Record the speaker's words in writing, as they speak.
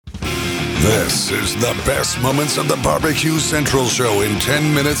This is the best moments of the BBQ Central Show in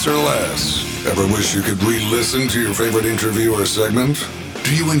 10 minutes or less. Ever wish you could re-listen to your favorite interview or segment?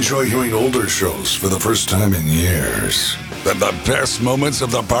 Do you enjoy hearing older shows for the first time in years? Then the best moments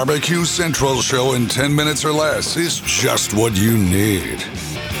of the BBQ Central Show in 10 minutes or less is just what you need.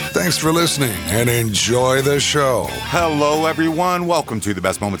 Thanks for listening and enjoy the show. Hello, everyone. Welcome to the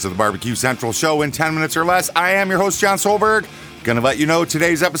best moments of the BBQ Central Show in 10 minutes or less. I am your host, John Solberg. Gonna let you know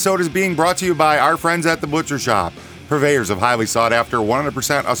today's episode is being brought to you by our friends at The Butcher Shop, purveyors of highly sought after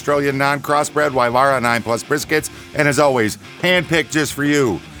 100% Australian non-crossbred Wylara 9 Plus briskets, and as always, handpicked just for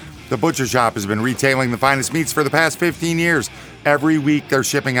you. The Butcher Shop has been retailing the finest meats for the past 15 years. Every week, they're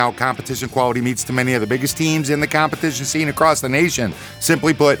shipping out competition quality meats to many of the biggest teams in the competition scene across the nation.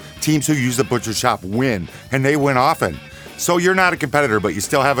 Simply put, teams who use the Butcher Shop win, and they win often. So you're not a competitor, but you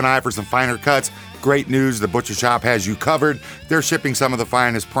still have an eye for some finer cuts. Great news, the Butcher Shop has you covered. They're shipping some of the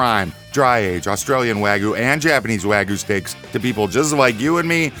finest prime, dry-age, Australian Wagyu, and Japanese Wagyu steaks to people just like you and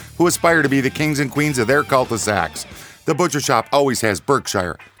me who aspire to be the kings and queens of their cul-de-sacs. The Butcher Shop always has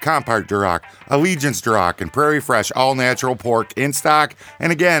Berkshire, Compart Duroc, Allegiance Duroc, and Prairie Fresh all-natural pork in stock,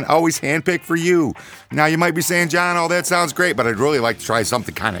 and again, always handpicked for you. Now, you might be saying, John, oh, that sounds great, but I'd really like to try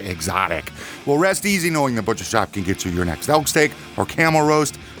something kind of exotic. Well, rest easy knowing the Butcher Shop can get you your next elk steak or camel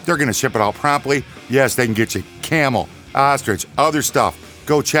roast. They're going to ship it out promptly. Yes, they can get you camel, ostrich, other stuff.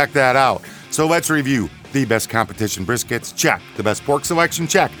 Go check that out. So let's review the best competition briskets, check. The best pork selection,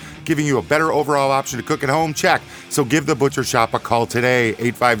 check. Giving you a better overall option to cook at home, check. So give the Butcher Shop a call today,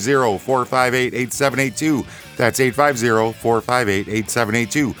 850-458-8782. That's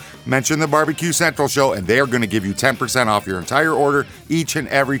 850-458-8782. Mention the BBQ Central Show, and they're going to give you 10% off your entire order each and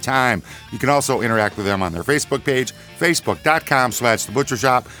every time. You can also interact with them on their Facebook page,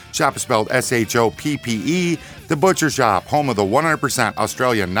 facebook.com/thebutchershop. Shop is spelled SHOPPE. The Butcher Shop, home of the 100%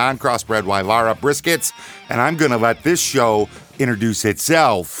 Australian non-crossbred Wylara briskets. And I'm going to let this show introduce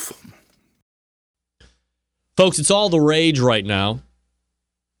itself. Folks, it's all the rage right now.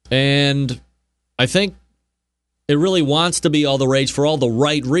 And I think it really wants to be all the rage for all the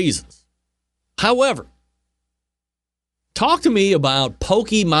right reasons. However, talk to me about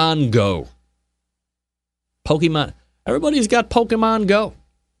Pokemon Go. Pokemon. Everybody's got Pokemon Go,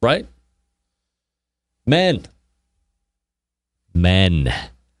 right? Men.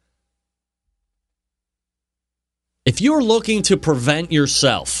 If you're looking to prevent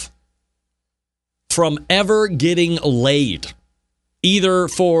yourself from ever getting laid, either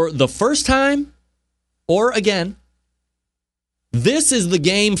for the first time or again, this is the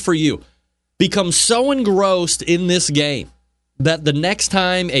game for you. Become so engrossed in this game that the next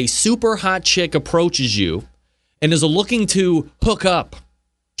time a super hot chick approaches you and is looking to hook up,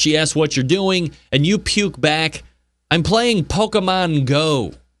 she asks what you're doing, and you puke back, I'm playing Pokemon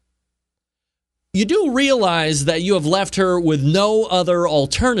Go. You do realize that you have left her with no other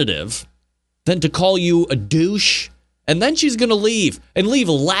alternative than to call you a douche, and then she's going to leave, and leave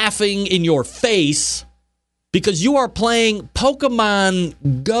laughing in your face because you are playing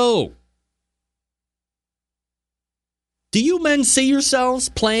Pokemon Go. Do you men see yourselves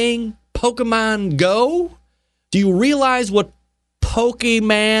playing Pokemon Go? Do you realize what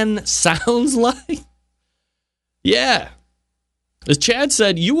Pokemon sounds like? Yeah. As Chad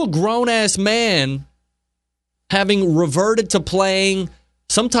said, you a grown-ass man having reverted to playing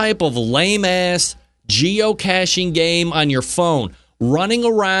some type of lame-ass geocaching game on your phone, running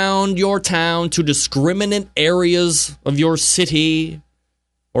around your town to discriminate areas of your city,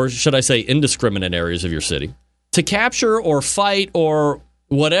 or should I say indiscriminate areas of your city, to capture or fight or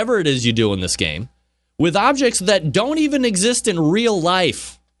whatever it is you do in this game with objects that don't even exist in real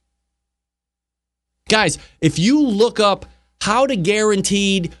life. Guys, if you look up how to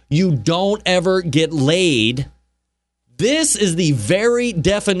guarantee you don't ever get laid, this is the very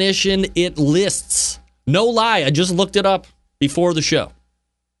definition it lists. No lie, I just looked it up before the show.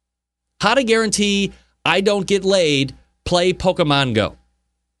 How to guarantee I don't get laid, play Pokemon Go.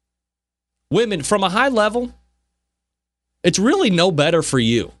 Women, from a high level, it's really no better for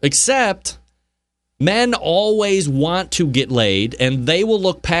you, except men always want to get laid, and they will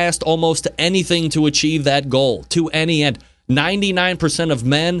look past almost anything to achieve that goal, to any end. 99% of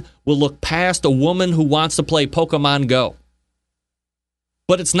men will look past a woman who wants to play Pokemon Go.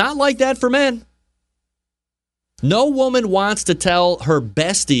 But it's not like that for men. No woman wants to tell her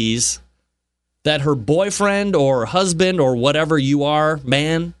besties that her boyfriend or husband or whatever you are,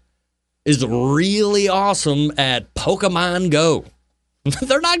 man, is really awesome at Pokemon Go.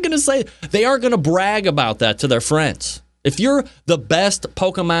 They're not going to say, they aren't going to brag about that to their friends. If you're the best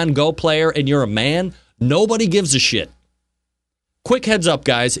Pokemon Go player and you're a man, nobody gives a shit. quick heads up,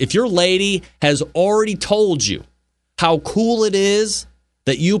 guys. If your lady has already told you how cool it is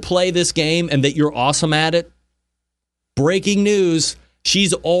that you play this game and that you're awesome at it, breaking news,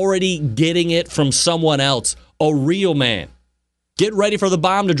 she's already getting it from someone else, a real man. Get ready for the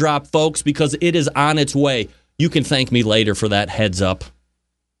bomb to drop, folks, because it is on its way. You can thank me later for that heads up.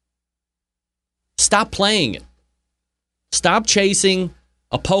 Stop playing it. Stop chasing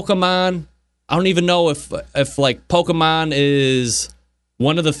a Pokemon. I don't even know if like Pokemon is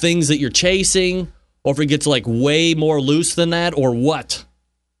one of the things that you're chasing, or if it gets like way more loose than that, or what.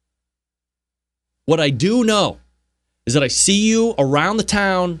 What I do know is that I see you around the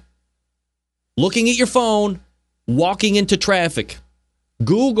town looking at your phone, walking into traffic.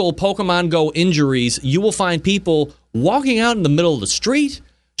 Google Pokemon Go injuries. You will find people walking out in the middle of the street,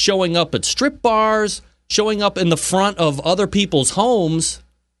 showing up at strip bars, showing up in the front of other people's homes.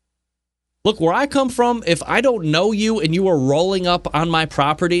 Look, where I come from, if I don't know you and you are rolling up on my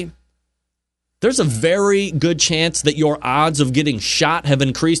property, there's a very good chance that your odds of getting shot have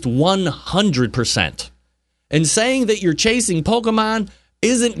increased 100%. And saying that you're chasing Pokemon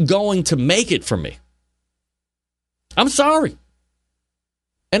isn't going to make it for me. I'm sorry.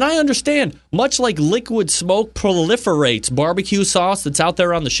 And I understand, much like liquid smoke proliferates barbecue sauce that's out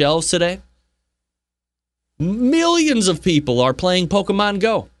there on the shelves today, millions of people are playing Pokemon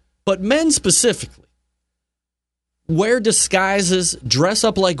Go. But men specifically wear disguises, dress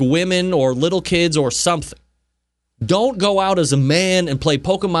up like women or little kids or something. Don't go out as a man and play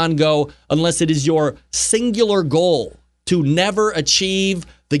Pokemon Go unless it is your singular goal to never achieve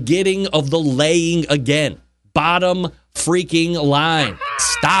the getting of the laying again. Bottom freaking line.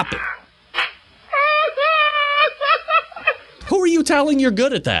 Stop it. Who are you telling you're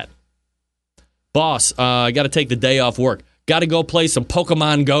good at that? Boss, I got to take the day off work. Got to go play some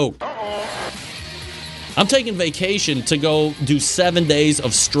Pokemon Go. I'm taking vacation to go do 7 days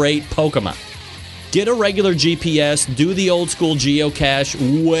of straight Pokemon. Get a regular GPS, do the old school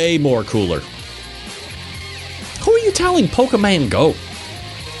geocache, way more cooler. Who are you telling Pokemon Go?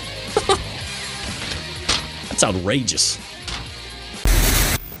 That's outrageous.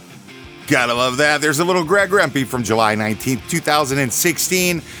 Gotta love that. There's a little Greg Rempe from July 19th,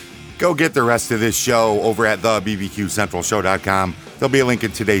 2016. Go get the rest of this show over at thebbqcentralshow.com. There'll be a link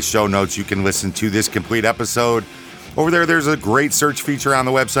in today's show notes. You can listen to this complete episode. Over there's a great search feature on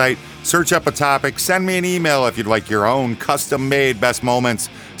the website. Search up a topic. Send me an email if you'd like your own custom-made best moments.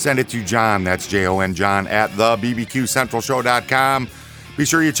 Send it to John, that's Jon, John, at thebbqcentralshow.com. Be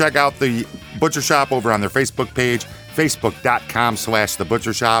sure you check out the Butcher Shop over on their Facebook page,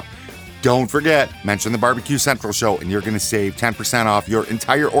 facebook.com/thebutchershop. Don't forget, mention the Barbecue Central Show, and you're going to save 10% off your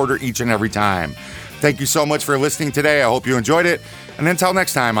entire order each and every time. Thank you so much for listening today. I hope you enjoyed it. And until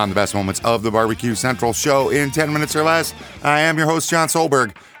next time on the best moments of the Barbecue Central Show in 10 minutes or less, I am your host, John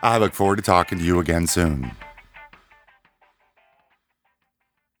Solberg. I look forward to talking to you again soon.